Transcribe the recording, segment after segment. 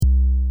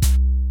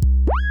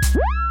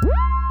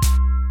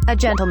a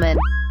gentleman,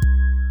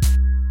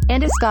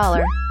 and a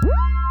scholar.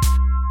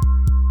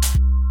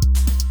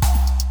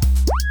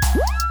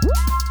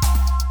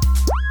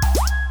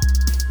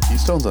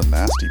 Keystone's a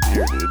nasty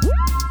beer, dude.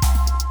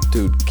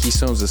 Dude,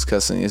 Keystone's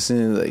disgusting, isn't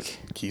it? Like,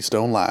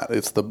 Keystone Light.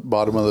 It's the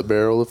bottom of the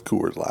barrel of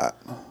Coors Light.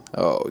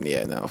 oh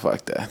yeah, no,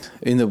 fuck that.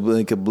 In the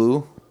like a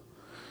blue.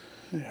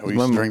 Yeah, we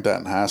used to drink that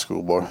in high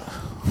school, boy.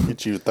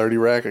 Get you a 30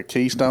 rack of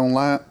Keystone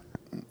Light.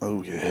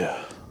 Oh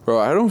yeah. Bro,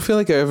 I don't feel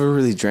like I ever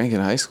really drank in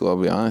high school, I'll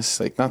be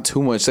honest. Like, not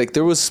too much. Like,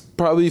 there was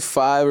probably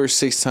 5 or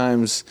 6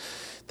 times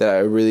that I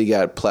really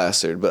got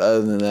plastered. But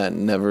other than that,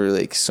 never,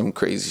 like, some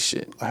crazy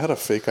shit. I had a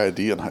fake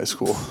ID in high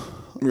school.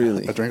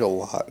 Really? I drank a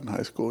lot in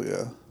high school,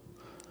 yeah.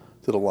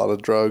 Did a lot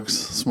of drugs,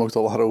 smoked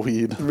a lot of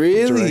weed.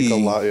 Really? Drank a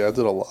lot, yeah. I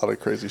did a lot of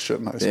crazy shit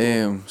in high school.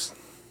 Damn.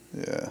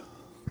 Yeah.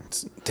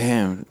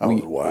 Damn. I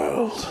was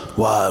wild.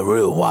 Wild,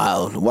 real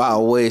wild.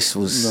 Wild West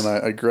was... And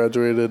then I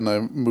graduated and I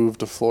moved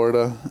to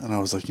Florida. And I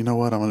was like, you know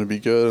what? I'm going to be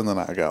good. And then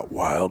I got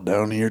wild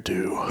down here,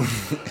 too.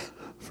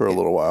 For a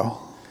little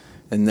while.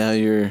 And now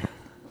you're...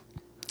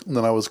 And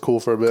then I was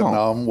cool for a bit.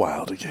 Now I'm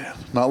wild again.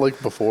 Not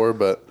like before,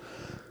 but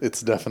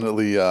it's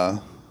definitely...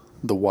 the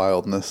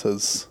wildness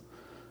has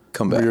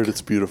come back. reared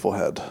its beautiful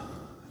head.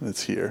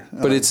 It's here.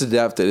 But it's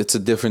adapted. It's a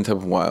different type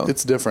of wild.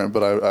 It's different,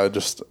 but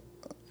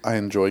I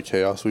enjoy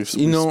chaos. We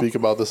speak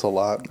about this a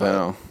lot. But I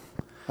know.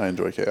 I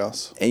enjoy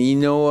chaos. And you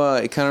know,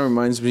 it kind of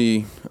reminds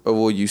me of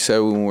what you said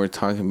when we were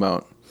talking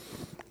about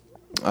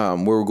where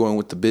we're going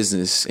with the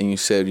business. And you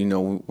said, you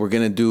know, we're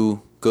going to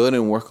do good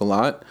and work a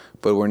lot,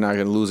 but we're not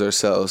going to lose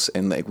ourselves.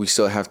 And, like, we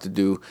still have to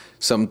do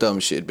some dumb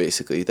shit,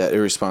 basically, that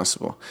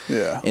irresponsible.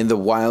 Yeah. And the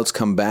wilds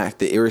come back.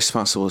 The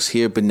irresponsible is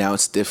here, but now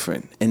it's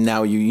different. And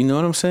now you know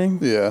what I'm saying?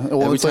 Yeah.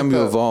 Well, every time like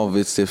you evolve,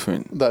 it's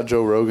different. That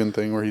Joe Rogan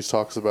thing where he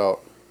talks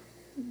about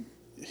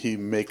he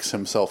makes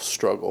himself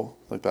struggle.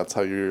 Like, that's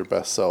how you're your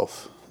best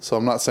self. So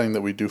I'm not saying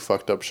that we do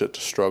fucked up shit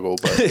to struggle,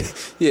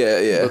 but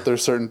yeah. But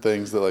there's certain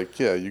things that, like,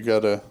 yeah, you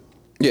gotta.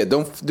 Yeah,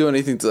 don't do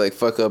anything to, like,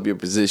 fuck up your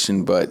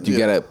position, but you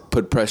gotta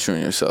put pressure on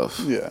yourself.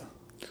 Yeah.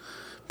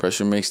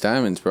 Pressure makes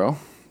diamonds, bro.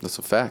 That's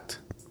a fact.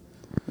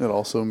 It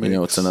also makes. You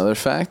know what's another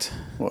fact?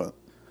 What?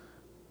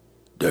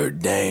 Dirt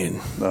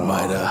Dan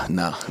might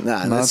Not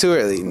that's too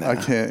early. Nah. I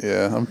can't.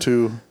 Yeah, I'm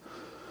too.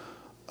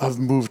 I've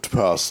moved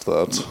past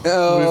that.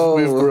 Oh.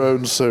 We've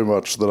grown so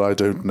much that I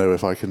don't know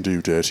if I can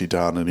do Dirty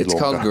Dan any It's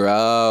longer. called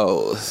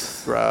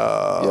growth.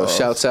 Growth. Yo,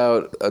 shouts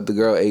out the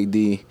girl AD.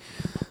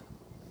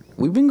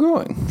 We've been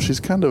growing. She's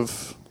kind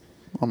of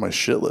on my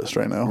shit list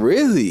right now.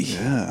 Really?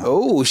 Yeah.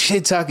 Oh,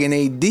 shit talking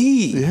AD.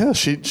 Yeah,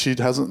 she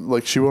hasn't,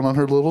 like, she went on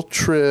her little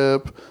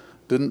trip,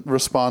 didn't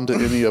respond to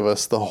any of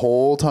us the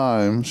whole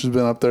time. She's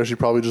been up there. She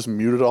probably just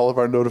muted all of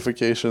our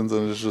notifications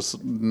and is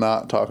just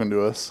not talking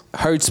to us.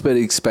 Hurts but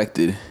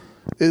expected.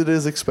 It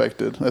is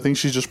expected. I think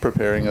she's just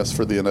preparing us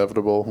for the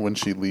inevitable when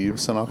she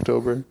leaves in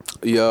October.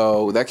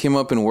 Yo, that came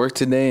up in work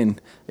today and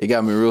it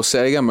got me real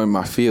sad. It got me in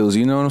my feels.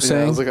 You know what I'm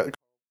saying? I was like,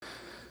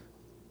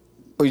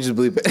 oh, you just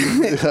believe it?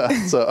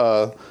 yeah.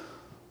 So,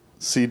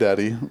 C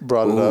Daddy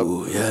brought it up.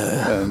 Ooh,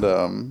 yeah. And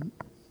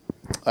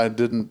I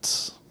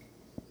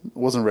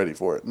wasn't ready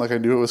for it. Like, I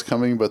knew it was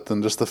coming, but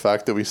then just the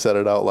fact that we said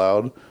it out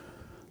loud,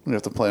 we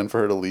have to plan for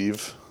her to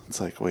leave.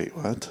 It's like, wait,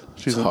 what?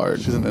 She's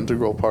hard. She's an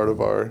integral part of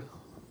our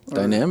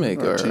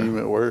dynamic our or team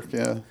at work.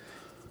 Yeah.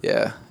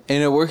 Yeah.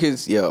 And at work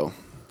is, She's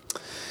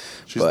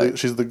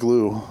the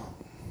glue.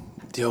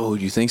 Yo,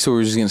 you think so?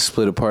 We're just gonna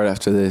split apart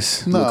after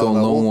this. No, We'll go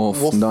no, lone we'll-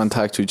 wolf, not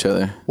talk to each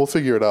other. We'll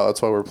figure it out.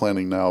 That's why we're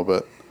planning now.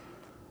 But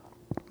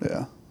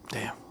yeah.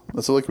 Damn.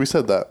 So, like we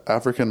said, that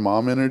African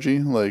mom energy,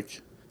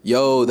 like,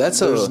 Yo,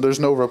 there's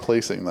no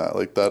replacing that.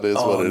 Like, that is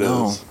what it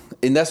is.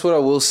 And that's what I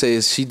will say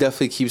is she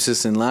definitely keeps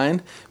us in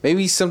line.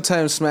 Maybe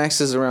sometimes smacks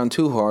us around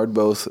too hard,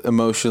 both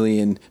emotionally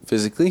and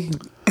physically.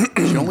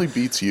 She only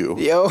beats you.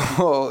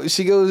 Yo,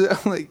 she goes,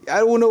 I'm like, I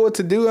don't know what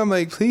to do. I'm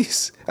like,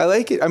 please, I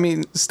like it. I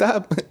mean,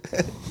 stop.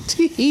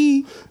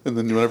 And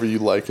then whenever you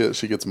like it,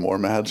 she gets more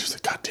mad. She's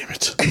like, God damn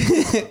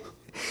it.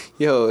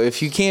 Yo,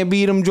 if you can't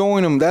beat them,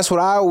 join them. That's what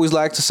I always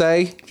like to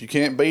say. If you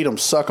can't beat them,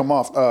 suck them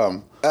off.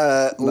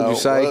 What'd you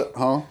say? What?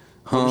 Huh?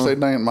 What'd you say?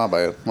 Dang, my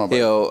bad.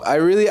 Yo,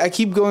 I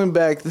keep going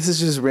back. This is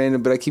just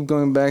random, but I keep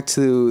going back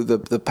to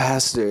the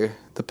pastor.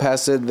 The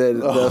pastor that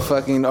the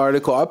fucking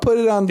article. I put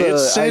it on the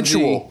It's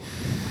sensual. IG.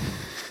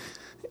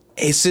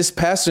 It's this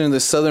pastor in the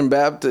Southern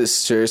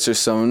Baptist Church or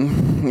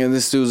something. And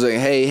this dude's like,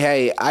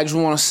 hey, I just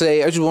want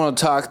to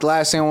talk. The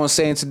last thing I want to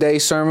say in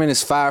today's sermon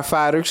is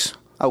firefighters,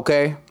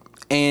 okay?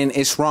 And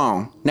it's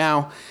wrong.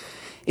 Now,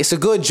 it's a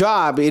good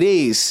job, it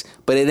is,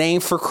 but it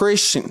ain't for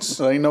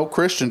Christians. It ain't no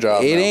Christian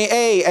job. It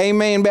ain't,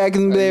 amen back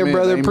in there, Amen,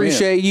 brother. amen.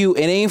 Appreciate you.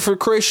 It ain't for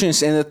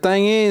Christians. And the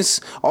thing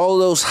is, all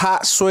those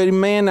hot, sweaty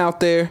men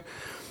out there,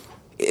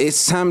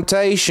 it's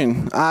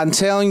temptation. I'm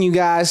telling you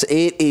guys,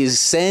 it is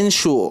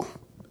sensual.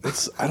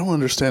 I don't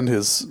understand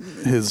his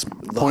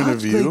point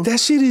of view. Like, that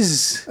shit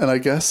is... And I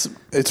guess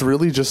it's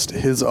really just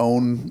his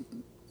own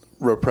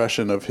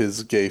repression of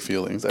his gay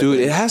feelings. Dude,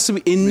 it has to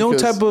be in no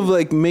type of,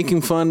 like,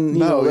 making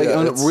fun,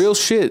 on real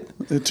shit.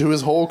 To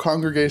his whole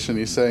congregation,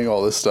 he's saying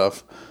all this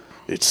stuff.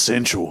 it's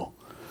sensual.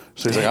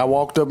 So he's like, I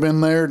walked up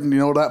in there,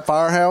 that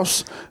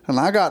firehouse, and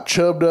I got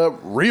chubbed up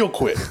real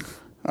quick.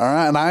 All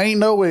right, and I ain't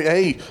know it.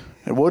 Hey,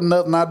 it wasn't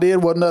nothing I did,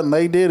 wasn't nothing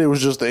they did. It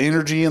was just the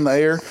energy in the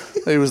air.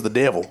 It was the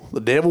devil.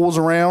 The devil was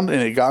around,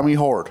 and it got me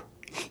hard,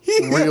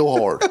 real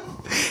hard.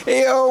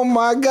 Hey, oh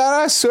my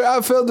God, I swear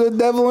I felt the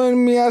devil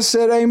in me. I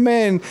said,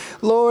 amen.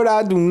 Lord,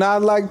 I do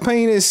not like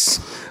penis.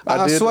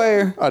 I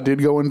swear. I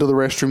did go into the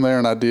restroom there,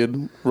 and I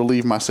did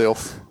relieve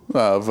myself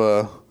of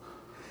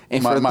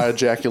my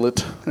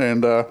ejaculate.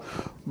 And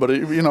but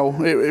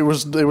it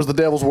was the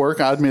devil's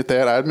work. I admit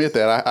that.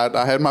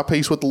 I had my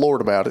peace with the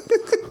Lord about it.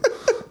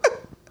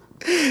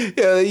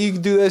 Yeah, you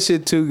do that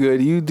shit too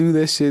good. You do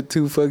that shit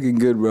too fucking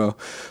good, bro.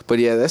 But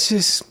yeah, that's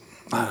just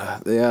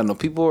no,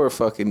 people are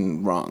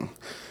fucking wrong.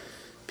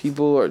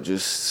 People are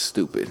just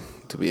stupid,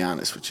 to be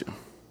honest with you.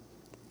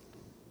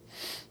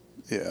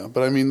 Yeah,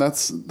 but I mean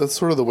that's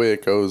sort of the way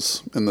it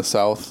goes in the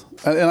South,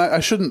 and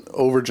I shouldn't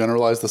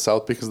overgeneralize the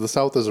South because the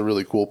South is a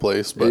really cool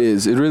place. But it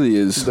is. It really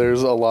is.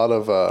 There's a lot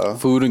of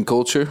food and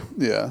culture.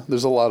 Yeah,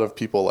 there's a lot of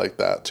people like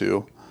that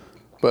too.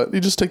 But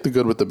you just take the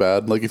good with the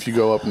bad. Like if you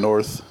go up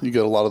north, you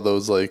get a lot of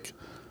those like,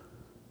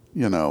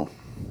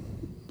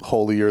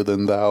 holier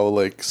than thou,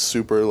 like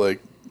super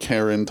like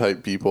Karen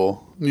type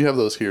people. You have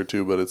those here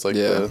too, but it's like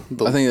I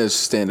think that's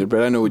standard,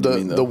 but I know what you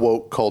mean though. The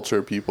woke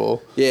culture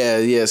people.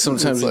 Yeah.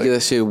 Sometimes you get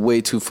that shit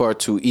way too far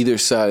to either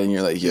side, and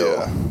you're like,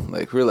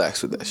 like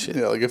relax with that shit.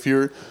 Yeah, like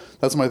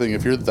that's my thing.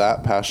 If you're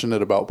that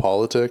passionate about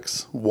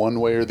politics, one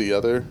way or the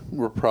other,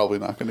 we're probably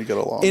not going to get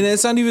along. And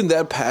it's not even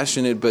that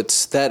passionate, but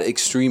it's that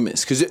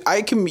extremist. Because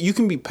you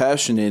can be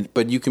passionate,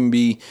 but you can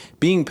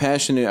being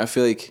passionate. I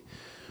feel like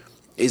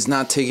is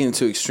not taking it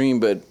to extreme,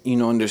 but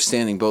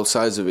understanding both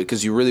sides of it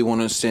because you really want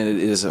to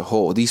understand it as a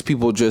whole. These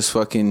people just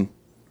fucking,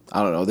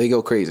 I don't know, they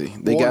go crazy.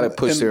 They got to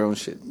push their own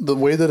shit. The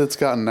way that it's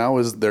gotten now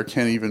is there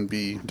can't even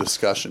be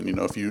discussion.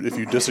 If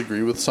you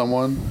disagree with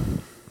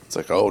someone, it's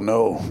like, oh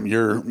no,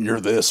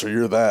 you're this or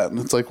you're that, and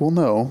it's like, well,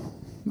 no,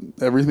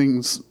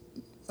 everything's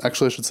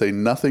actually I should say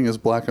nothing is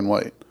black and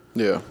white.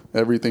 Yeah,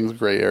 everything's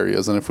gray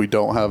areas, and if we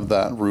don't have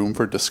that room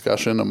for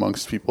discussion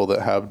amongst people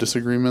that have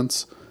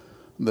disagreements,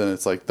 then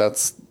it's like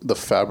that's the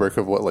fabric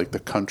of what like the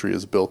country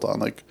is built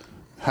on, like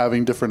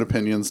having different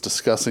opinions,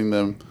 discussing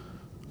them,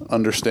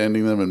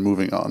 understanding them, and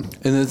moving on.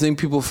 And the thing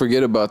people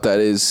forget about that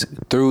is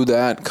through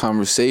that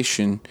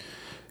conversation,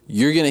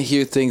 you're going to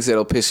hear things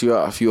that'll piss you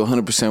off. You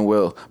 100%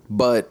 will.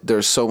 But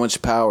there's so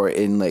much power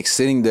in like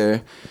sitting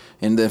there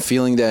and then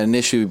feeling that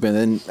initially, but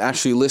then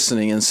actually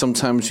listening. And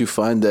sometimes you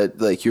find that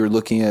like you're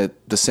looking at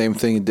the same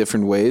thing in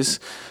different ways.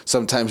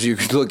 Sometimes you're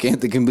looking at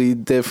the completely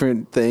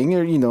different thing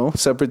or,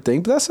 separate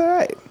thing, but that's all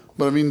right.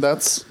 But I mean,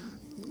 that's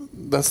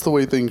the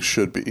way things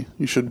should be.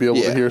 You should be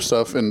able to hear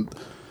stuff and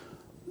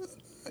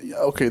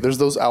okay, there's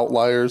those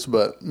outliers,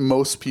 but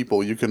most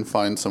people you can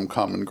find some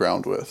common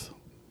ground with.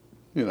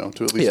 To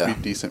at least be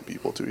decent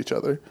people to each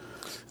other.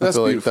 That's I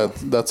feel beautiful. like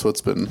that's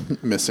what's been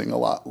missing a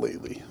lot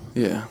lately.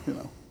 Yeah.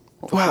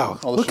 Wow.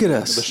 Look at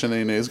us. The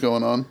shenanigans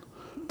going on.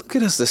 Look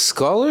at us. The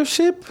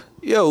scholarship?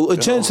 Yo, a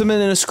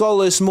gentleman and a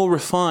scholar is more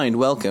refined.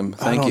 Welcome.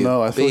 Thank you. I don't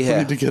know. I feel like we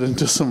need to get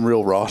into some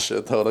real raw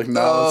shit, though. Like,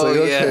 now it's like,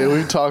 okay,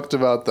 we've talked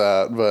about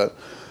that, but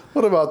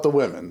what about the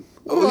women?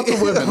 What about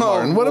the women,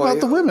 Martin? What about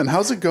the women?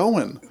 How's it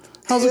going?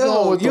 How's it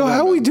going with the women?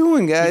 How we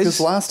doing, guys? Because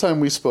last time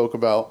we spoke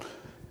about...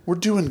 We're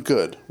doing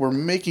good. We're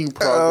making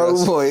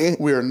progress. Oh, boy.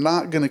 We are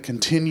not going to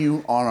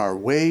continue on our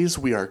ways.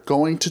 We are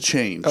going to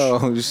change.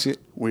 Oh, shit.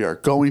 We are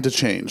going to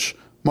change.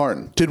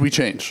 Martin, did we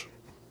change?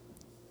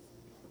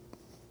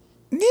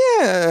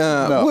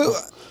 Yeah. No.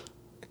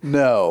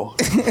 No.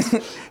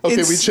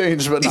 Okay, we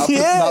changed, but not for, not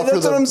that's for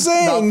the, what I'm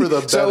saying. Not for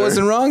the better. So I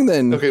wasn't wrong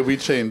then. Okay, we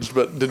changed,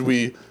 but did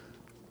we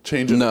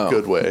change in a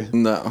good way?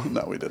 No.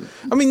 No, we didn't.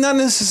 I mean, not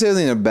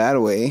necessarily in a bad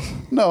way.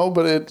 No,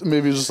 but it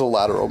maybe it's just a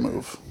lateral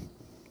move.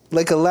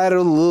 Like a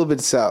lateral, a little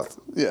bit south.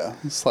 Yeah,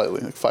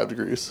 slightly, like 5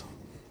 degrees.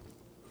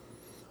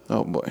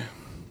 Oh, boy.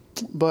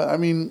 But, I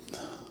mean,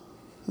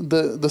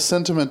 the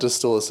sentiment is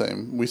still the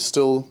same. We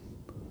still...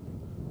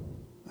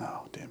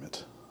 Oh, damn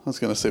it. I was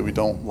going to say we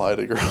don't lie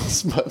to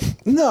girls, but...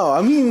 No,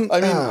 I mean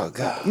oh,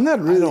 God.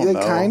 Not really.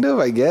 Kind of,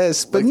 I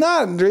guess. But like,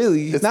 not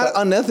really. Not that,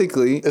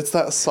 unethically. It's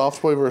that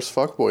soft boy versus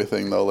fuck boy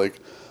thing, though. Like...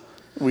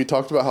 We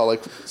talked about how,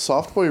 like,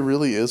 soft boy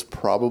really is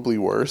probably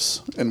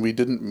worse, and we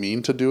didn't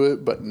mean to do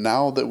it, but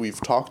now that we've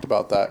talked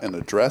about that and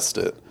addressed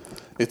it,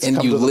 it's and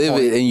come you to the live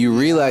point, it, and you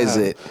realize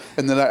it.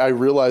 And then I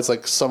realize,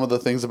 like, some of the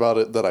things about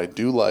it that I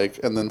do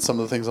like, and then some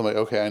of the things I'm like,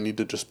 okay, I need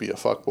to just be a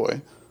fuck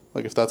boy.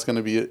 Like, if that's going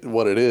to be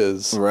what it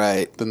is,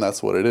 right? Then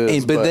that's what it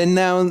is. But then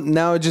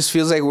now it just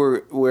feels like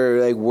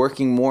we're like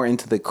working more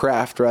into the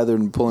craft rather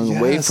than pulling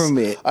away from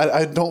it.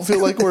 I don't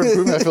feel like we're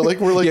improving. I feel like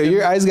we're like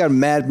your eyes got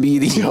mad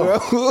beady, bro. I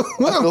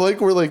feel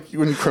like we're like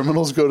when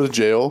criminals go to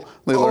jail,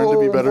 they learn to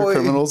be better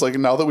criminals. Like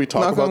now that we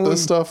talk about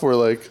this stuff, we're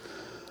like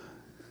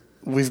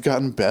we've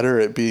gotten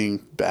better at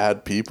being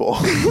bad people.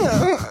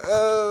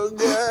 Oh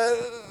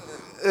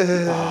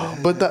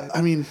God! But that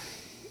I mean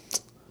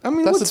that's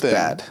what's the thing.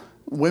 Bad?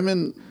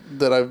 Women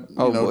that I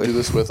do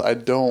this with, I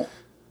don't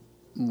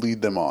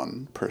lead them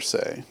on per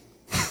se.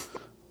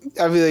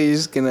 I feel like you're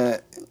just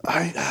gonna.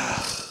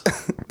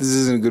 This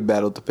isn't a good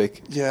battle to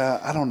pick. Yeah,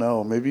 I don't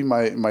know. Maybe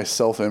my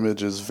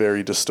self-image is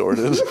very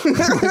distorted.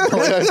 The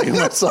way I view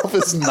myself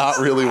is not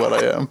really what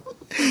I am.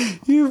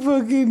 You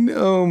fucking.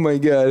 Oh my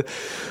god.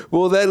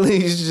 Well, that,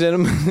 ladies and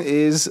gentlemen,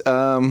 is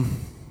a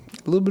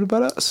little bit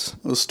about us.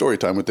 It was story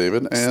time with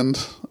David, and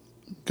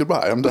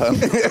goodbye. I'm done.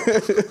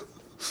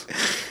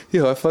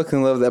 Yo, I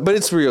fucking love that. But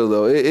it's real,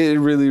 though. It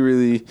really,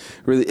 really,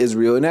 really is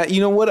real. And you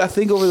know what? I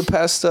think over the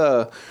past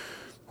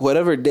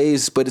whatever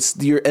days, but it's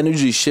your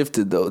energy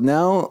shifted, though.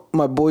 Now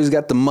my boy's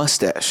got the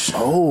mustache.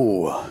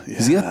 Oh, yeah.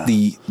 He's got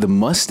the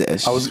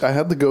mustache. I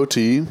had the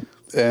goatee,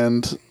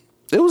 and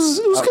it was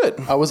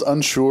good. I was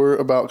unsure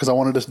about, because I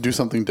wanted to do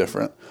something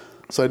different.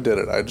 So I did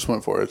it. I just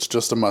went for it. It's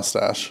just a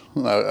mustache.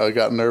 And I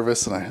got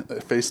nervous, and I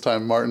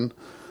FaceTimed Martin,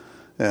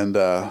 and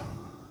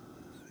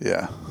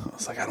yeah, I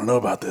was like, I don't know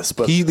about this,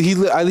 but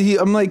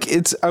I'm like,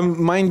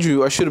 mind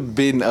you, I should have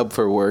been up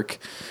for work,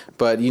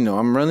 but you know,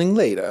 I'm running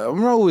late.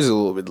 I'm always a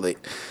little bit late.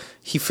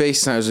 He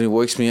FaceTimes me,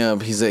 wakes me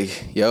up. He's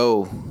like,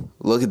 "Yo,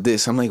 look at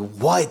this." I'm like,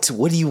 "What?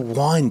 What do you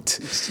want?"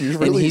 You're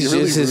really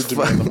rude to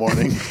me in the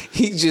morning.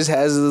 He just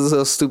has this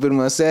little stupid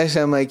mustache.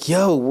 I'm like,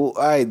 "Yo, well,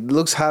 all right,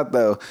 looks hot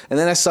though." And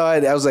then I saw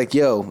it. I was like,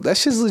 "Yo,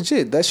 that's just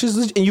legit. That's just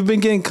legit." And you've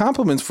been getting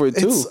compliments for it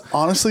too.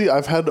 Honestly,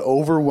 I've had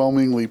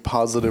overwhelmingly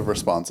positive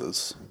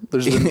responses.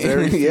 There's been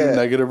very few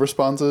negative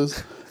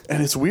responses,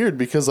 and it's weird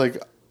because,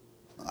 like,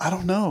 I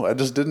don't know. I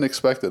just didn't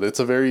expect it. It's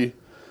a very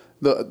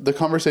the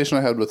conversation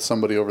I had with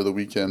somebody over the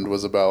weekend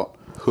was about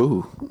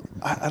who?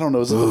 I don't know.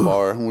 It was at the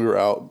bar, and we were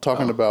out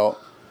talking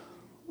about,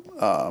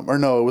 or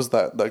no, it was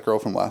that girl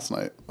from last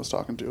night I was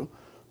talking to.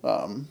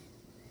 Was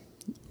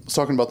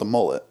talking about the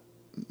mullet,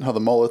 how the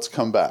mullets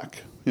come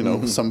back. You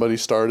know, somebody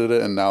started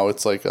it, and now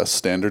it's like a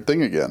standard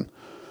thing again.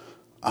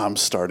 I'm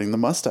starting the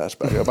mustache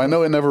back up. I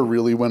know it never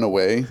really went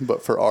away,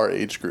 but for our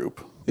age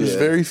group, there's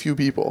very few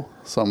people.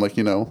 So I'm like,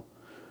 you know,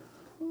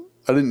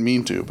 I didn't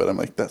mean to, but I'm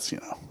like, that's, you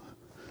know.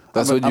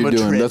 That's what you're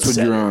doing. That's what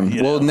you're on.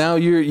 Well, now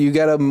you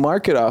got to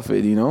market off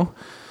it, you know?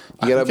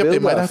 You got to build off it.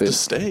 It might have to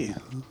stay.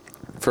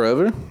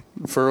 Forever?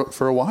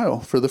 For a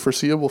while. For the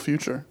foreseeable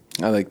future.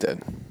 I like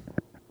that.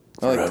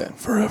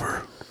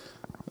 Forever.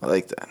 I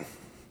like that.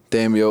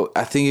 Damn, yo.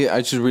 I think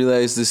I just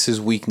realized this is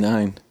week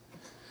 9.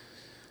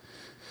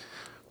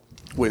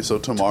 Wait, so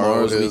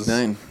tomorrow's week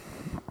 9.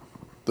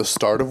 The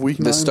start of week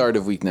 9? The start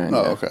of week 9.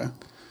 Oh, okay.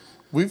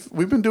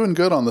 We've been doing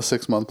good on the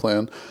 6-month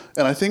plan,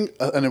 and I think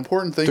an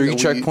important thing. 3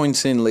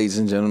 checkpoints in, ladies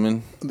and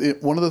gentlemen.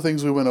 One of the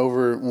things we went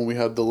over when we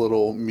had the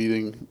little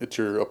meeting at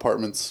your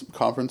apartment's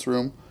conference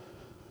room,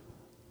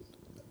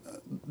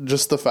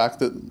 just the fact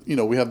that, you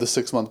know, we have the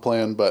 6-month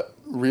plan, but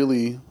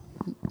really,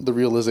 the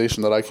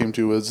realization that I came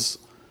to is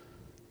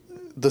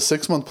the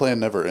 6-month plan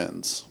never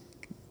ends.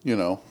 You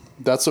know,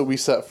 that's what we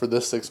set for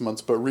this 6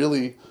 months, but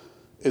really,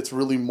 it's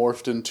really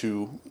morphed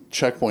into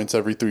checkpoints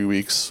every 3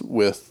 weeks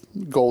with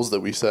goals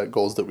that we set,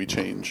 goals that we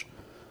change.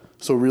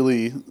 So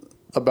really,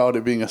 about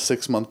it being a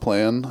 6-month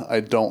plan, I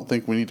don't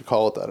think we need to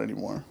call it that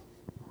anymore.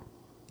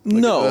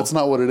 Like, no. That's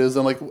not what it is.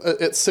 And like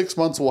at 6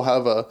 months, we'll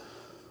have a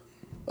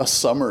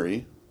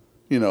summary,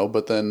 you know,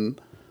 but then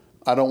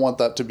I don't want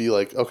that to be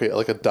like, okay,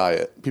 like a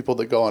diet. People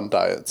that go on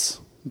diets,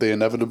 they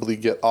inevitably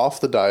get off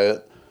the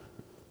diet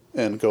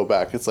and go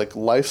back. It's like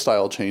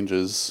lifestyle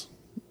changes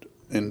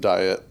in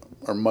diet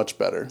are much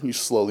better. You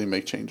slowly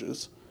make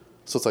changes.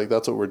 So it's like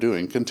that's what we're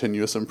doing.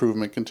 Continuous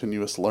improvement,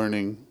 continuous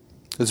learning.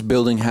 It's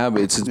building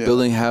habits. It's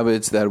building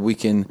habits that we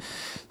can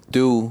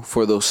do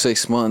for those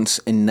 6 months.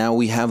 And now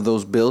we have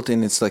those built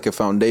and it's like a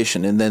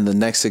foundation. And then the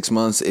next 6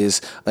 months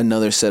is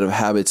another set of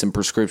habits and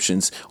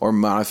prescriptions or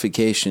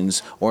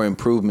modifications or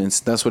improvements.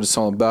 That's what it's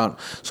all about.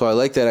 So I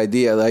like that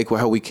idea. I like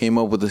how we came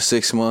up with the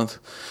 6 month.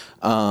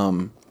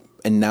 And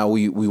now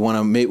we want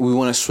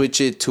to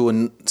switch it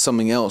to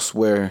something else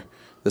where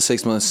the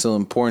 6 months is still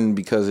important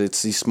because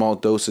it's these small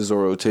doses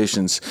or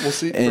rotations. Well,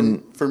 see,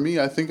 and for me,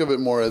 I think of it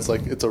more as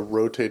like it's a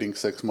rotating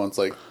 6 months.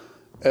 Like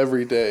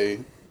every day,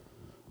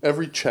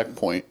 every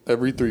checkpoint,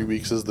 every 3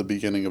 weeks is the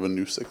beginning of a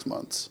new 6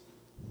 months.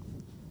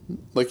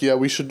 Like, yeah,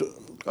 we should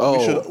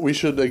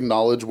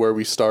acknowledge where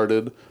we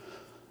started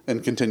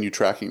and continue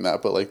tracking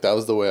that. But like that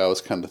was the way I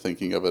was kind of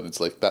thinking of it. It's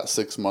like that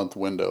 6 month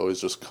window is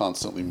just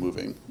constantly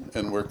moving,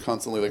 and we're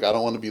constantly like, I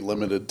don't want to be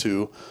limited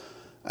to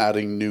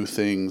adding new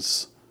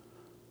things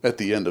at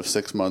the end of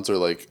 6 months, or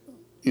like,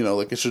 you know,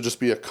 like it should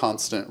just be a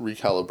constant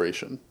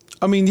recalibration.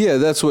 I mean, yeah,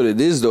 that's what it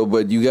is though,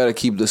 but you got to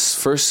keep this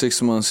first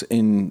 6 months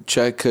in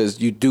check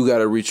because you do got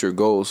to reach your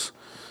goals.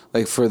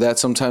 Like for that,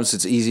 sometimes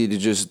it's easy to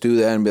just do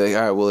that and be like,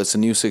 all right, well, it's a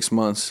new 6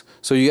 months.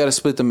 So you got to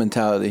split the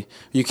mentality.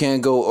 You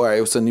can't go, all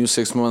right, it's a new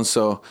 6 months,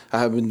 so I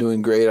have been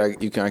doing great.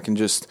 I can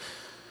just,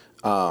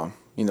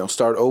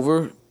 start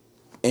over,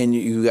 and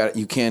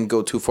you can't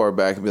go too far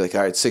back and be like,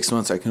 all right, 6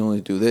 months, I can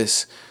only do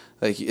this.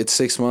 Like it's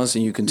 6 months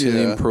and you continue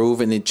to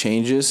improve and it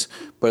changes.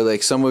 But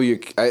like some of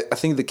I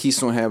think the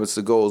keystone habits,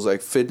 the goals,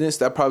 like fitness,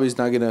 that probably is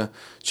not going to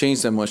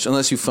change that much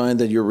unless you find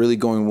that you're really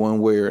going one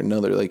way or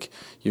another. Like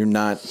you're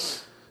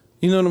not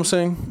You know what I'm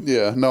saying?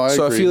 Yeah, no, I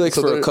So agree. I feel like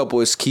for there- a couple,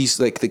 it's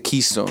like the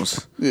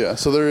keystones. Yeah,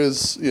 so there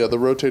is the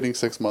rotating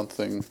 6-month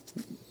thing.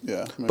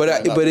 Yeah, But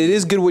it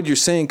is good what you're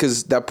saying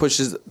because that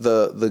pushes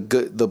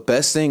the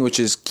best thing, which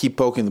is keep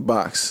poking the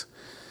box.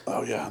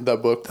 oh yeah,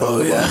 that book.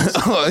 Oh yeah.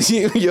 No,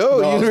 you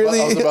I was really.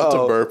 I was about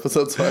oh. to burp.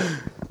 That's why.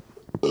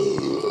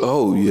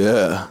 Oh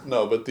yeah.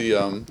 No, but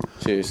the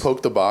Cheers.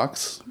 Poke the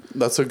Box.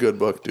 That's a good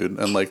book, dude.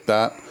 And like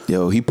that,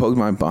 Yo, he poked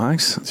my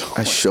box.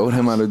 I showed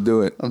him how to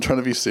do it. I'm trying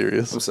to be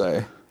serious. I'm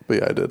sorry. But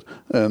yeah, I did.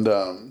 And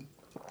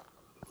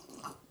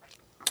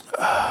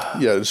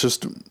yeah, it's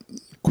just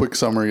quick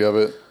summary of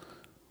it.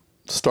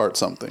 Start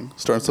something.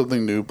 Start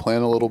something new.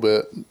 Plan a little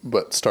bit,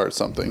 but start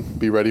something.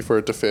 Be ready for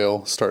it to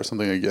fail. Start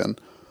something again.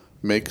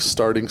 Make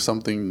starting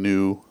something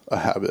new a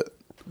habit.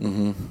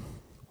 Mm-hmm.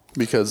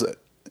 Because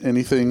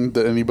anything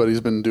that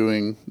anybody's been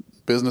doing,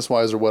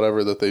 business-wise or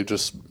whatever, that they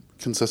just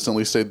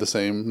consistently stayed the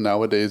same,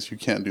 nowadays you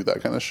can't do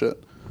that kind of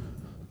shit.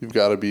 You've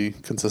got to be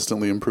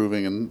consistently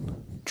improving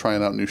and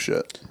trying out new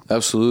shit.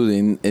 Absolutely,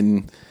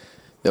 and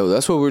yo,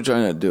 that's what we're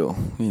trying to do.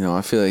 You know,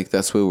 I feel like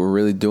that's what we're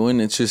really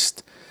doing.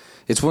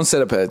 It's one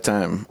step at a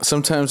time.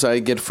 Sometimes I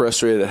get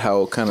frustrated at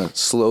how kind of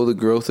slow the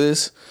growth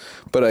is,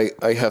 but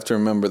I have to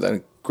remember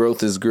that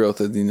growth is growth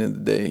at the end of the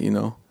day. You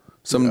know,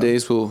 some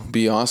days will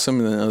be awesome,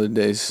 and then other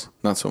days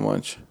not so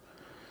much.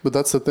 But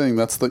that's the thing.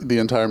 That's the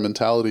entire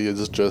mentality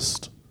is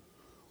just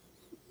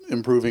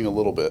improving a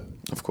little bit.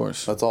 Of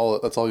course, That's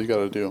all you got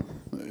to do.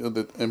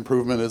 The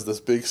improvement is this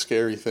big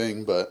scary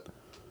thing, but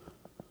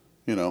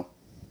you know,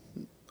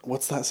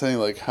 what's that saying?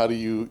 Like, how do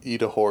you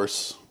eat a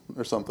horse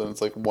or something?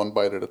 It's like one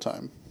bite at a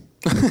time.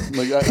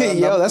 Like,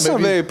 yo, that's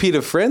not very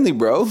PETA friendly,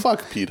 bro.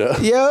 Fuck PETA.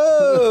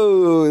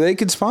 Yo, they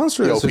could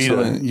sponsor Yo, us or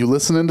PETA, something. you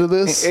listening to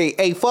this?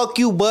 Hey, fuck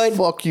you, bud.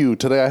 Fuck you.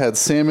 Today I had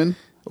salmon.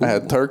 I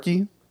had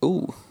turkey.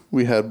 Ooh,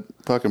 We had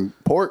fucking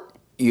pork.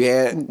 you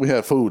had We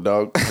had food,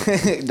 dog.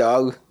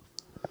 dog.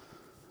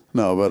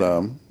 No, but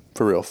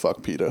for real,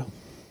 fuck PETA.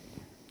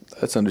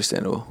 That's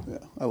understandable. Yeah,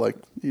 I like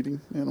eating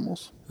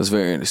animals That's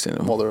very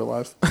understandable. while they're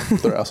alive.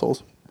 They're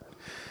assholes.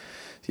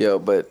 Yo,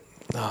 but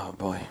oh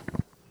boy.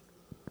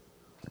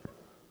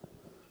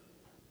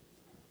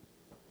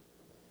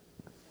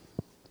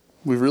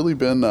 We've really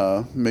been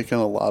making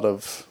a lot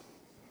of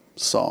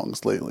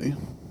songs lately.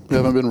 We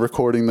haven't been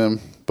recording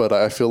them, but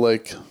I feel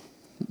like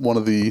one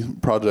of the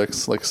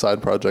projects, like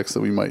side projects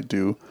that we might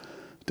do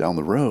down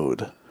the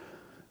road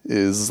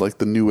is like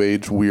the new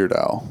age Weird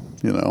Al,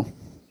 you know?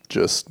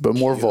 But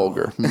more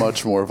vulgar,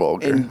 much more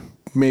vulgar. And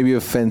maybe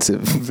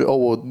offensive. Oh,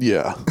 well,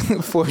 yeah.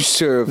 For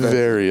sure. Offensive.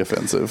 Very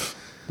offensive.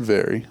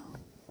 Very.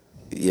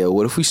 Yeah,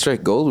 what if we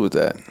strike gold with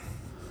that?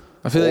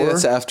 I feel like Or-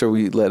 that's after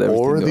we let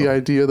everything Or go. the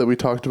idea that we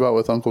talked about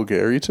with Uncle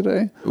Gary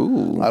today.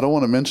 Ooh. I don't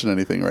want to mention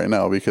anything right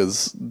now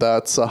because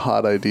that's a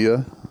hot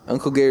idea.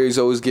 Uncle Gary's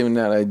always giving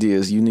out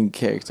ideas. Unique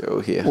character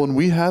over here. Well, and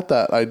we had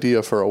that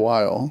idea for a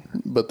while,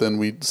 but then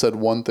we said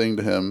one thing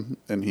to him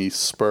and he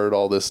spurred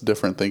all this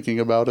different thinking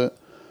about it,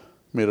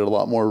 made it a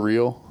lot more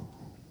real.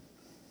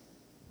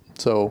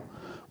 So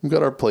we've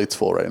got our plates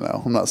full right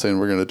now. I'm not saying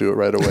we're going to do it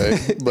right away,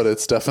 but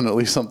it's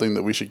definitely something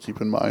that we should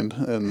keep in mind.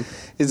 And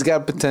It's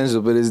got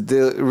potential, but it's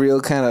real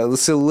kind of,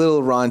 it's a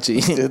little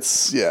raunchy.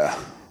 it's, yeah.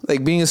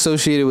 Like being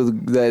associated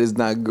with that is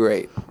not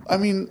great. I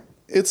mean,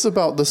 it's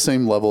about the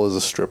same level as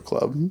a strip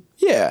club.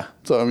 Yeah.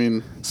 So, I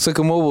mean, It's like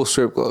a mobile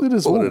strip club. it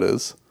is what Ooh. it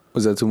is.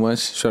 Was that too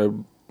much?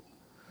 Should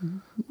I...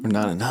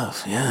 Not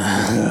enough.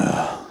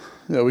 Yeah.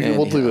 Yeah, we'll leave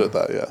Anyhow. it at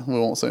that. Yeah, we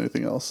won't say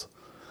anything else.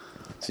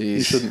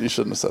 Jeez. You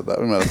shouldn't have said that.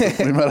 We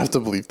might have to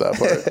bleep that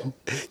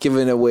part.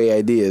 Giving away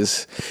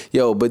ideas.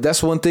 Yo, but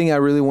that's one thing I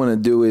really want to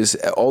do is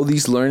all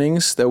these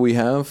learnings that we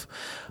have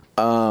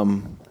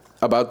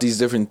about these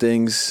different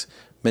things,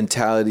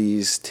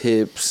 mentalities,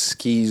 tips,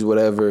 keys,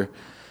 whatever.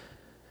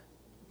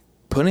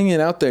 Putting it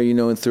out there, you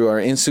know, through our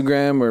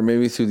Instagram or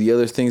maybe through the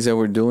other things that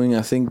we're doing.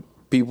 I think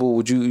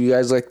people, you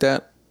guys like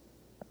that?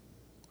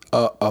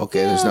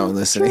 Okay, there's no one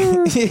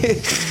listening.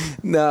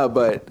 Nah,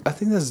 but I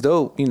think that's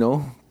dope, you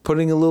know,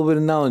 putting a little bit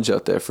of knowledge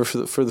out there for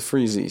the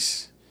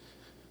freezies.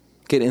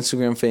 Get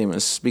Instagram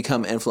famous,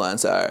 become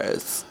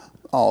influencers.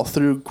 All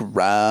through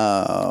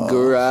growl.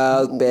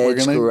 Growl, We're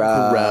bitch, gonna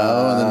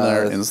growl, and then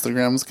our growl.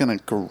 Instagram's gonna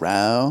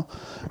growl.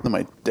 Then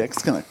my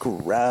dick's gonna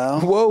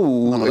growl.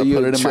 Whoa, I'm are gonna you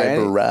put it in my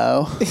trying-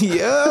 brow.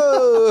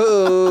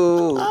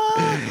 Yo,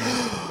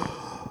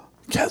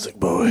 Kazakh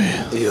boy.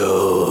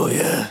 yo,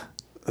 yeah.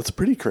 That's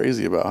pretty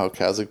crazy about how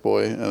Kazakh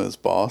boy and his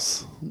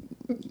boss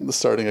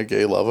starting a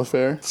gay love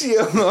affair.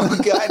 Yo,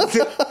 God,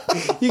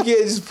 you can't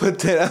just put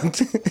that out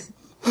there.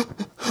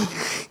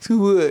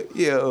 What?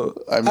 Yo,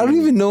 I don't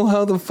mean- even know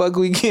how the fuck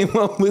we came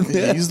up with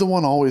that. He's the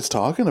one always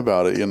talking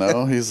about it, you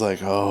know? He's like,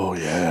 oh,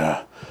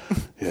 yeah.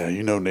 Yeah,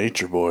 you know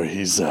Nature Boy.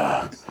 He's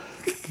like,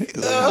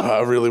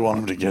 I really want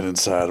him to get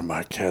inside of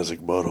my Kazakh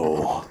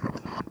butthole.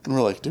 And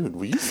we're like, dude,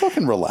 will you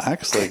fucking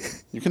relax? Like,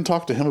 you can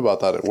talk to him about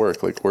that at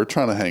work. Like, we're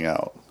trying to hang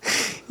out.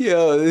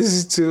 Yo, this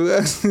is too.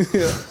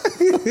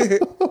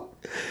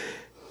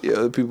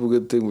 Yo, the people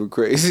could think we're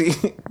crazy.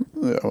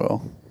 Yeah,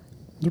 well,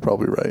 you're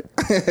probably right.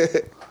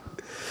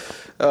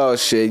 Oh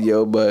shit,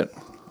 yo! But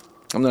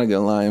I'm not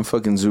gonna lie, I'm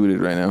fucking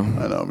zooted right now.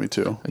 I know, me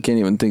too. I can't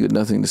even think of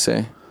nothing to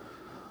say.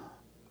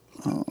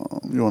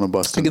 You want to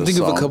bust I into can think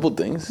song? of a couple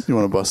things. You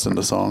want to bust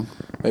into song?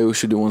 Maybe we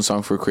should do one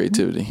song for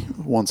creativity.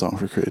 One song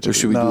for creativity. Or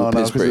should we do a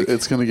piss 'cause break?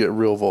 It's going to get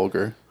real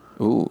vulgar.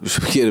 Ooh,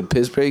 should we get a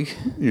piss break?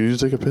 You need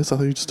to take a piss? I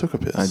thought you just took a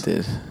piss. I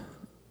did.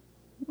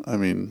 I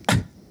mean,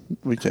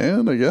 we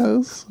can, I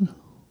guess.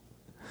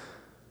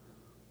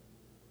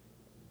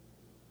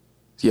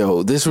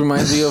 Yo, this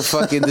reminds me of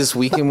fucking this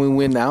weekend we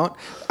went out.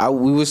 My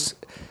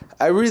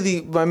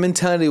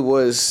mentality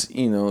was,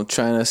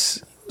 trying to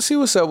see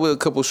what's up with a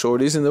couple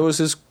shorties, and there was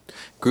this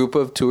group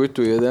of 2 or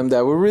 3 of them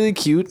that were really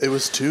cute. It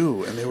was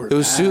 2, and they were It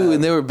was bad. 2,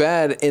 and they were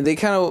bad, and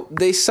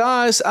they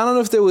saw us. I don't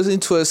know if they was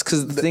into us,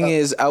 because the thing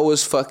is, I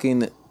was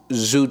fucking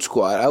Zoot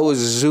Squad. I was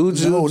Zoot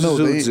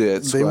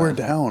Squad. they were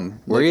down.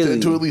 Really?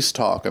 To at least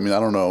talk. I mean,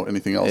 I don't know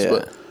anything else, Yeah.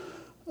 but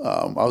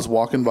I was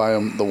walking by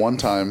them the one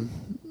time,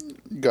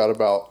 got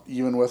about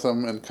even with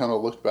them, and kind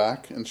of looked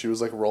back, and she was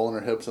like rolling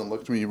her hips and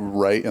looked me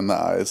right in the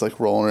eyes,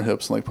 like rolling her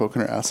hips and like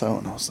poking her ass out,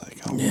 and I was like,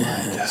 oh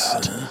my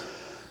God.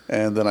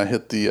 And then I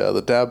hit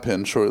the dab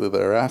pin shortly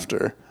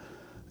thereafter,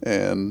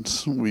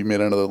 and we made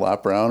another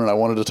lap around, and I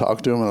wanted to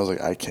talk to him, and I was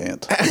like, I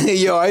can't.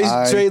 Yo,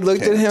 I straight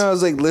looked at can't. him. I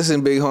was like,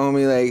 listen, big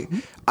homie, like,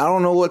 I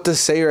don't know what to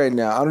say right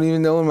now. I don't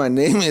even know what my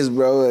name is,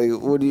 bro.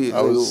 Like, what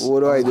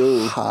do I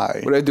do? High.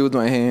 What do I do with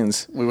my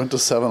hands? We went to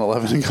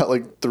 7-Eleven and got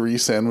like 3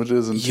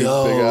 sandwiches and 2 big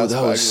ass that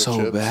bags was of so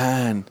chips.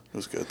 bad. It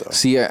was good though.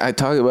 See, I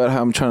talk about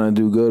how I'm trying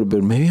to do good,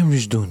 but maybe I'm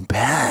just doing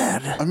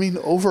bad. I mean,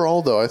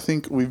 overall though, I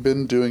think we've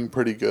been doing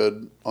pretty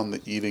good on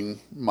the eating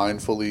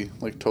mindfully,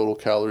 like total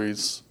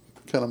calories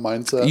kind of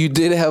mindset. You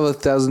did have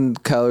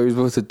 1,000 calories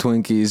worth of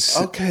Twinkies.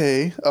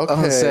 Okay.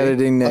 On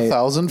Saturday night,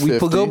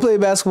 1,050. we go play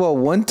basketball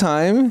one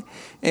time,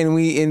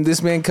 and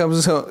this man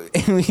comes home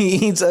and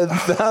he eats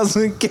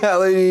 1,000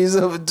 calories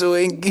of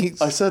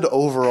Twinkies. I said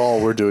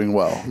overall we're doing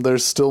well.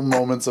 There's still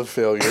moments of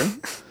failure.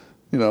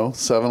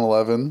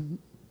 7-Eleven,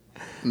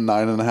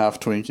 9.5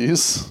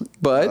 Twinkies.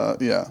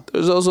 But yeah.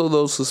 there's also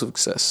those of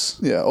success.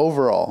 Yeah,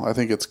 overall, I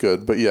think it's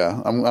good. But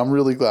yeah, I'm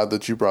really glad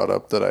that you brought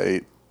up that I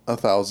ate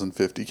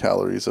 1,050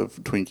 calories of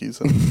Twinkies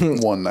in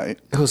one night.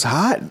 It was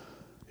hot. It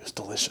was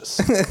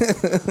delicious.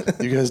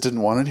 You guys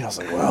didn't want any? I was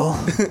like, well,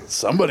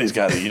 somebody's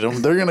got to eat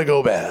them. They're going to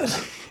go bad.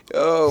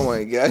 Oh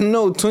my God.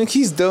 No,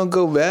 Twinkies don't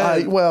go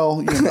bad.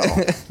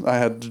 I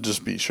had to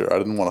just be sure. I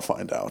didn't want to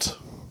find out.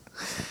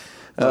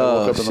 I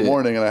woke up in the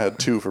morning and I had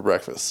 2 for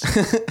breakfast.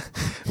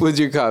 With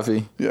your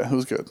coffee. Yeah, it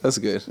was good. That's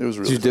good. It was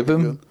really Did you dip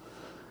fucking him? good.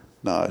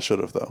 Nah, I should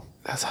have, though.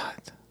 That's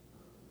hot.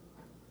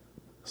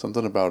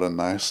 Something about a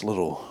nice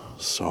little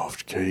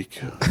soft cake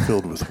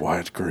filled with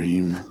white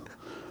cream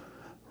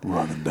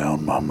running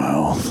down my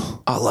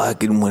mouth. I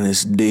like it when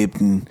it's dipped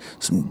in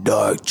some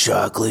dark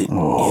chocolate.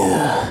 Oh,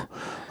 Yeah.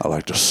 I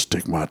like to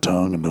stick my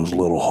tongue in those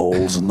little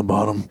holes in the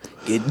bottom.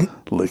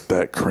 Lick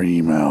that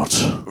cream out.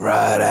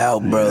 Right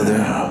out, brother.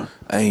 Yeah.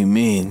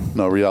 Amen.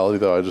 No, reality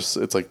though,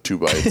 it's like 2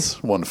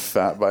 bites. One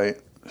fat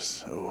bite.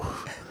 So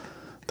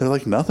they're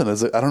like nothing. I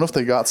don't know if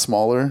they got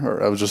smaller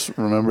or I was just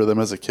remember them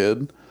as a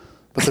kid.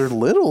 But they're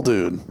little,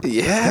 dude.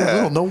 Yeah. They're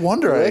little. No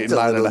wonder I ate the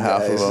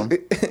 9.5 little of them.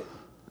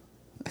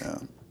 Yeah.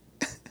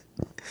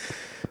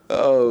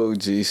 Oh,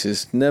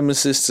 Jesus.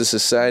 Nemesis to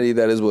society.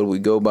 That is what we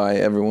go by,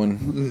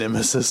 everyone.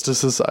 Nemesis to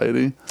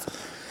society.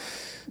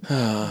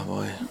 Oh,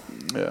 boy.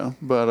 Yeah,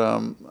 but I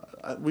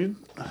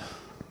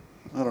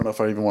don't know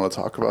if I even want to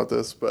talk about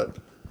this, but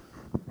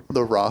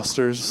the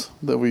rosters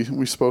that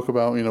we spoke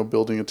about,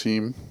 building a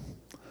team,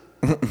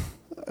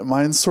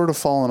 mine's sort of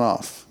fallen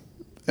off,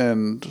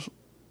 and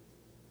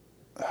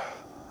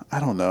I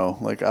don't know.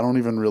 Like, I don't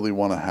even really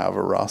want to have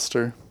a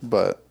roster,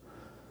 but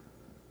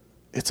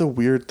it's a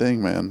weird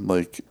thing, man.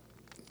 Like,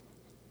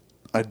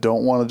 I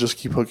don't want to just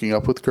keep hooking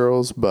up with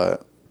girls,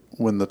 but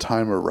when the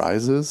time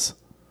arises,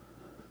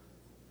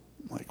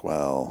 like,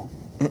 well,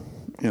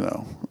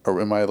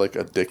 or am I like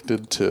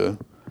addicted to,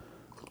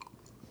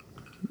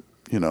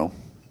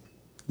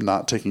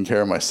 not taking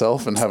care of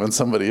myself and having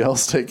somebody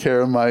else take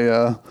care of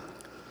my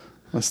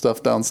my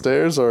stuff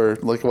downstairs, or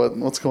like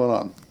what's going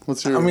on? I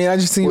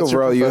just think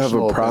overall you have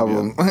a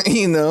problem.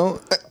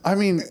 I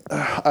mean,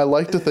 I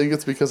like to think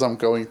it's because I'm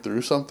going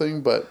through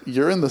something, but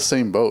you're in the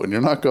same boat and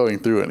you're not going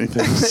through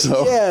anything.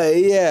 So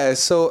yeah.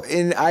 So,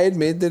 and I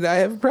admit that I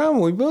have a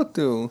problem. We both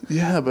do.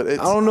 Yeah, but I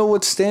don't know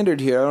what's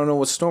standard here. I don't know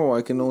what's normal.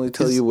 I can only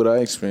tell you what I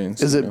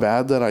experienced. Is it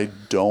bad that I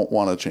don't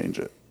want to change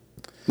it?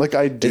 Like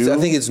I do. I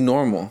think it's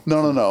normal.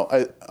 No.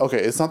 Okay,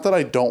 it's not that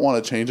I don't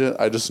want to change it.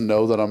 I just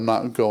know that I'm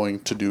not going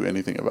to do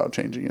anything about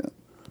changing it.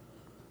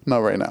 Not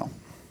right now.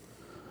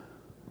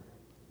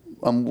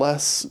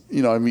 Unless,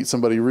 I meet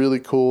somebody really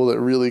cool that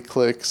really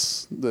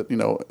clicks, that,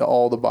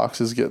 all the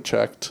boxes get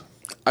checked.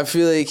 I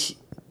feel like,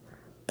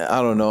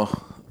 I don't know.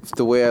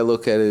 The way I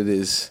look at it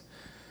is,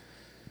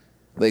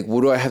 like,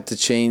 what do I have to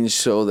change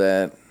so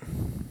that,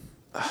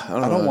 I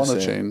don't want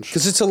to change.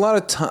 Because it's a lot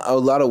of time, a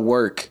lot of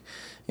work,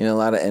 a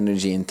lot of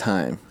energy and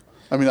time.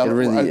 I mean, it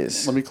really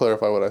is. Let me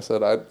clarify what I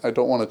said. I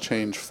don't want to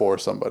change for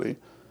somebody.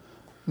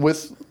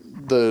 With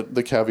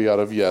the caveat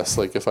of yes,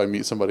 like if I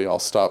meet somebody, I'll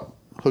stop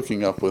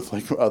hooking up with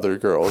like other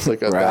girls.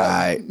 Like at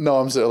Right. that. No,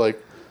 I'm saying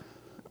like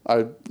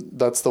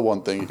that's the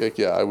one thing. Like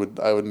I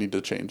would need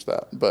to change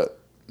that. But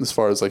as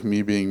far as like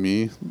me being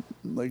me,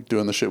 like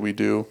doing the shit we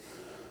do,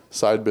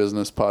 side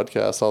business,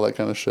 podcast, all that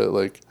kind of shit,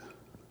 like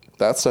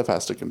that stuff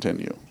has to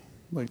continue.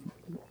 Like,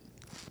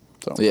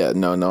 so. Yeah,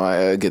 no,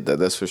 I get that.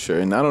 That's for sure.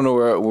 And I don't know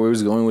where we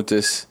was going with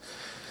this,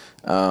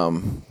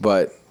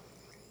 but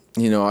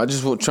I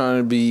just was trying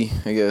to be,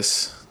 I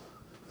guess.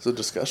 It's a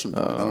discussion.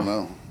 I don't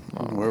know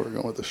where we're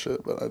going with this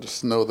shit, but I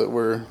just know that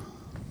we're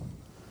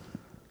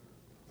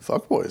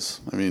fuckboys.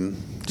 I mean,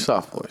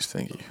 Soft boys,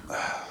 thank you.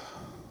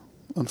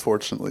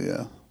 unfortunately,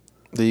 yeah.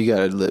 That you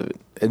gotta live it.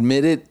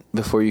 Admit it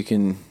before you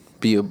can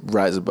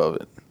rise above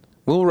it.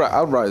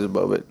 I'll rise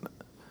above it.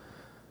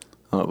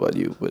 I don't know about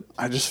you, but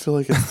I just feel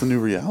like it's the new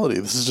reality.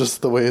 This is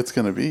just the way it's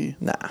going to be.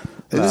 nah.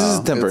 This is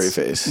a temporary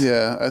phase.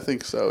 Yeah, I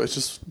think so. It's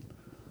just,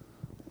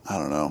 I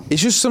don't know.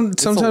 It's just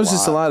sometimes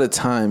it's a lot. lot of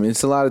time.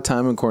 It's a lot of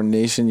time and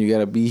coordination. You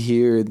gotta be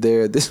here,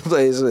 there, at this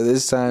place, at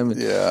this time.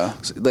 Yeah.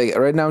 Like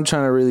right now, I'm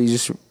trying to really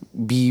just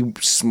be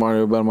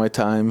smarter about my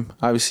time.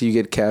 Obviously, you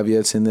get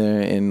caveats in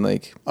there, and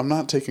like I'm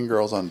not taking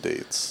girls on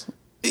dates.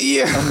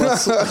 yeah,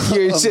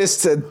 you're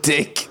just a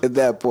dick at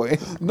that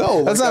point.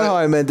 No, that's like not how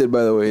I meant it,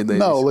 by the way. Ladies.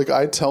 No, like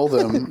I tell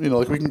them,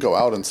 like we can go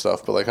out and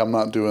stuff, but like I'm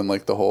not doing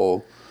like the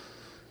whole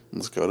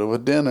let's go to a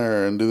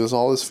dinner and do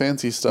all this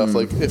fancy stuff.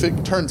 Like if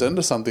it turns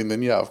into something,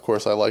 then yeah, of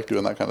course I like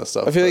doing that kind of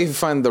stuff. I feel like if you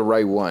find the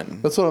right one,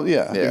 that's what.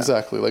 Yeah,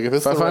 exactly. Like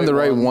if I find the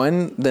right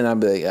one, then I'd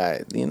be like, all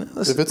right,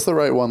 if it's the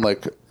right one,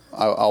 like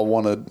I'll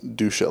want to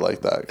do shit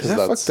like that. Is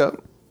that fucked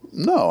up?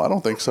 No, I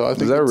don't think so. I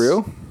think is that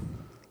real?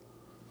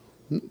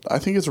 I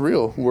think it's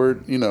real.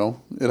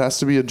 It has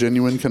to be a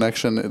genuine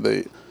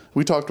connection.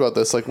 We talked about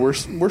this. Like we're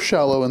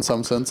shallow in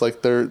some sense.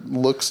 Like their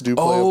looks do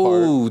play a part.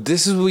 Oh,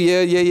 this is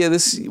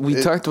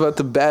we talked about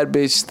the bad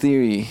bitch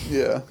theory.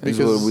 Yeah, is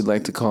what we'd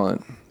like to call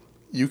it.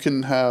 You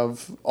can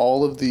have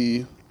all of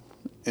the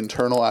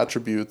internal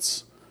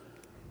attributes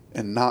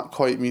and not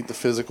quite meet the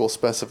physical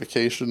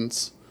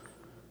specifications,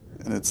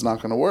 and it's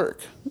not going to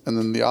work. And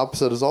then the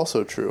opposite is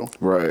also true.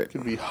 Right. It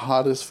could be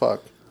hot as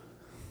fuck,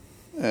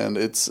 and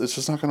it's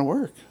just not going to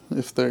work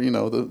if they're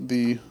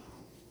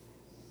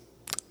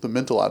the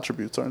mental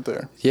attributes aren't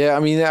there. Yeah, I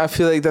mean, I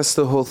feel like that's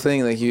the whole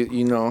thing. Like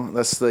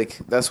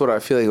that's what I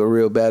feel like a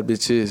real bad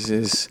bitch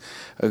is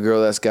a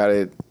girl that's got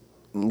it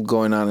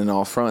going on in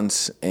all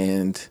fronts,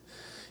 and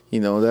I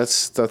think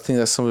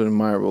that's something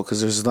admirable because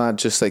there's not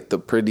just like the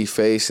pretty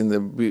face and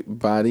the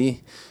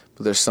body,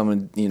 but there's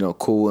something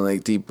cool and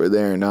like deeper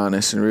there and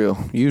honest and real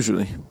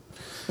usually.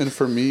 And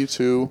for me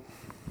too,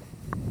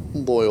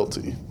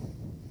 loyalty.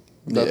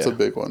 That's a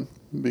big one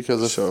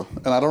because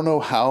and I don't know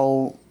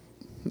how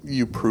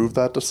you prove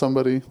that to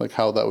somebody, like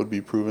how that would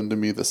be proven to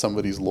me that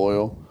somebody's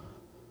loyal.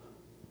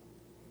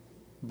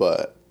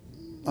 But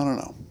I don't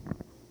know.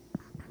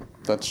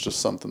 That's just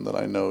something that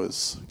I know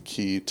is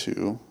key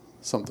to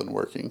something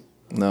working.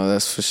 No,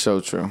 that's for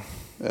sure true.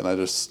 And I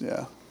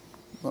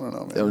don't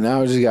know, man.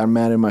 Now I just got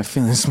mad at my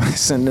feelings, my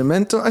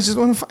sentimental. I just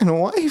want to find a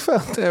wife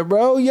out there,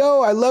 bro.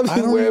 Yo, I love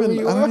you wherever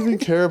you are. I don't even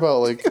care about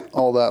like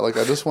all that. Like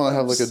I just want to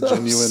have like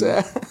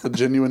a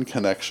genuine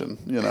connection,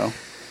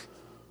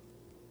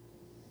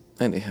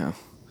 Anyhow.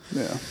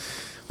 Yeah.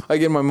 I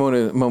get my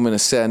moment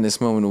of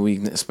sadness, moment of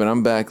weakness, but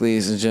I'm back,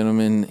 ladies and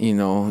gentlemen.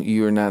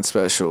 You're not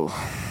special.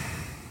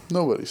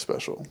 Nobody's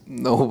special.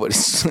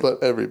 Nobody's.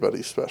 But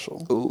everybody's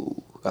special.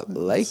 Ooh, I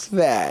like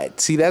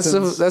that. See, that's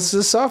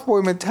the soft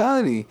boy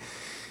mentality.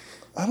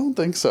 I don't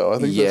think so. I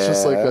think that's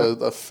just like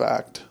a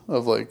fact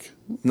of like.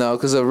 No,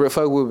 because a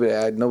fuck would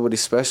be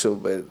nobody's special,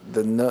 but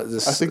I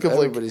think of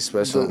everybody's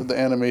like special. the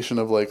animation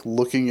of like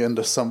looking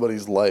into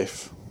somebody's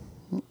life,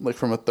 like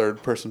from a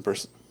third person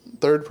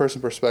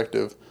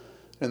perspective,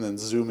 and then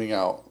zooming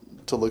out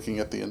to looking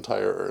at the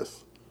entire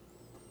Earth.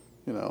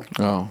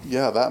 Oh.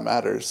 Yeah, that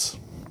matters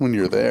when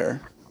you're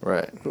there.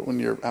 Right. But when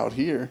you're out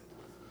here,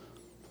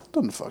 it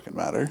doesn't fucking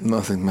matter.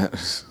 Nothing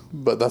matters.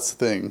 But that's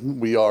the thing.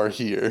 We are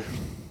here.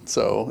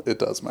 So it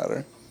does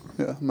matter.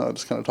 Yeah. No, I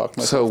just kind of talked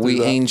myself So we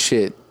through that. ain't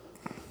shit.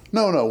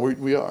 No,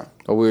 we are.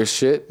 Oh, we're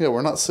shit? Yeah,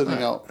 we're not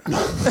sitting out.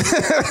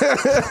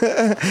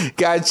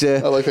 Gotcha.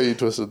 I like how you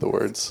twisted the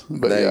words.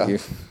 But Thank you.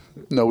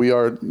 No, we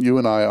are. You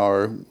and I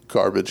are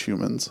garbage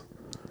humans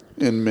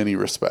in many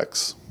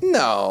respects.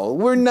 No,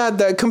 we're not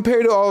that.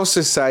 Compared to all of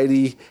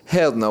society,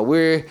 hell no,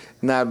 we're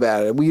not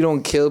bad. We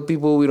don't kill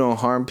people. We don't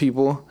harm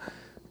people.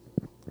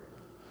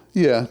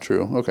 Yeah,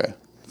 true. Okay,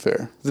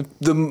 fair.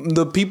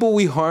 The people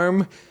we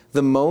harm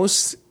the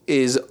most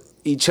is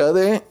each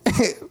other,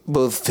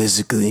 both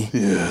physically,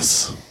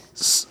 Yes.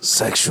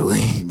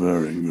 Sexually,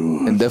 Very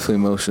good. and definitely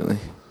emotionally.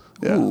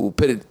 Yeah. Ooh,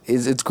 but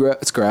it's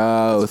growth.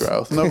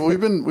 Growth. No, but we've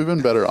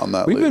been better on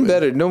that. We've been lately.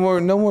 better. No more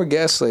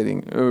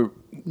gaslighting or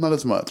Not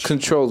as much.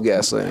 controlled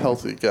gaslighting.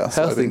 Healthy gaslighting.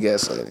 Healthy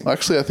gaslighting.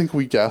 Actually, I think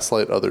we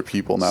gaslight other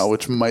people now,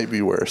 which might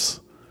be worse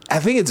I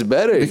think it's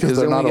better because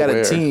they're then not we got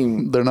aware. a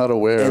team, They're not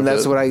aware, and of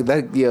that's it. what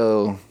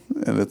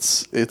and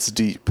it's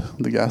deep.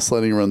 The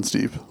gaslighting runs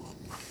deep.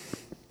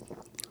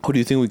 Who do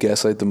you think we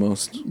gaslight the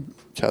most?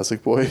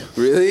 Kasich boy.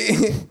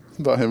 Really?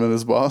 About him and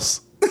his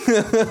boss.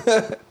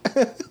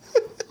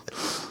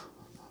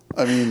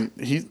 I mean,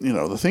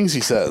 the things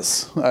he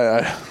says,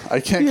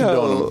 I can't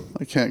condone them.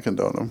 I can't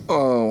condone them.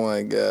 Oh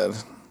my God.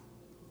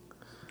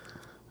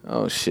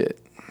 Oh shit.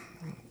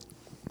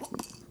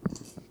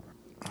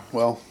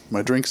 Well,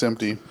 my drink's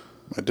empty,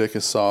 my dick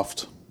is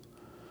soft,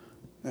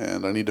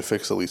 and I need to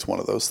fix at least one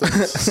of those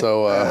things.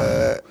 So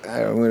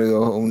I'm gonna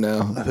go home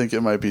now. I think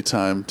it might be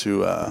time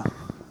to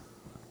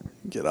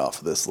get off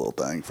of this little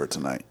thing for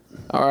tonight.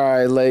 All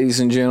right, ladies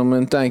and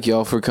gentlemen, thank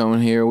y'all for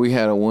coming here. We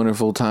had a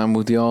wonderful time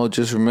with y'all.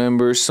 Just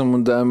remember, some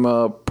of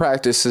them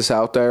practices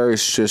out there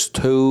is just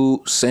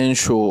too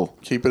sensual.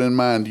 Keep it in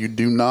mind, you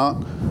do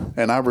not,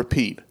 and I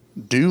repeat,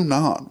 do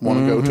not want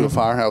to go to a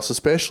firehouse,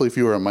 especially if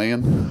you're a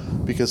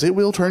man, because it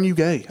will turn you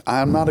gay.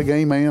 I'm not a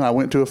gay man. I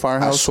went to a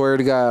firehouse. I swear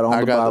to God on I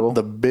the got Bible.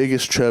 the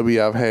biggest chubby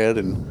I've had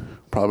in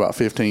probably about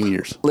 15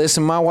 years.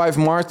 Listen, my wife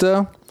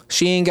Martha,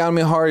 she ain't got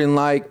me hard in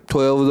like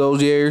 12 of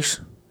those years.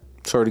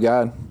 Swear to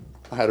God.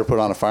 I had her put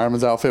on a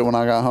fireman's outfit when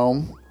I got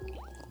home.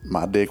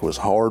 My dick was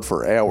hard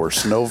for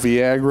hours. No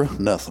Viagra,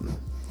 nothing.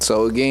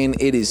 So again,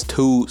 it is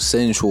too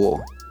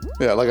sensual.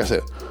 Yeah, like I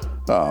said,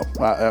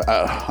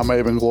 I may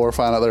have been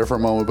glorifying it there for a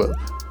moment, but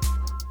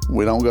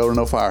we don't go to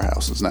no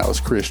firehouses now as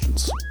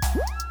Christians.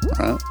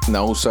 All right?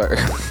 No, sir.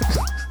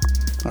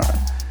 All right.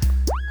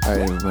 All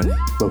right, everybody.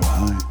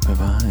 Bye-bye.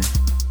 Bye-bye.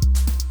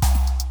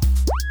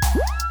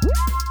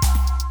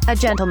 A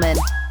gentleman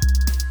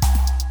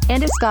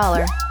and a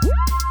scholar.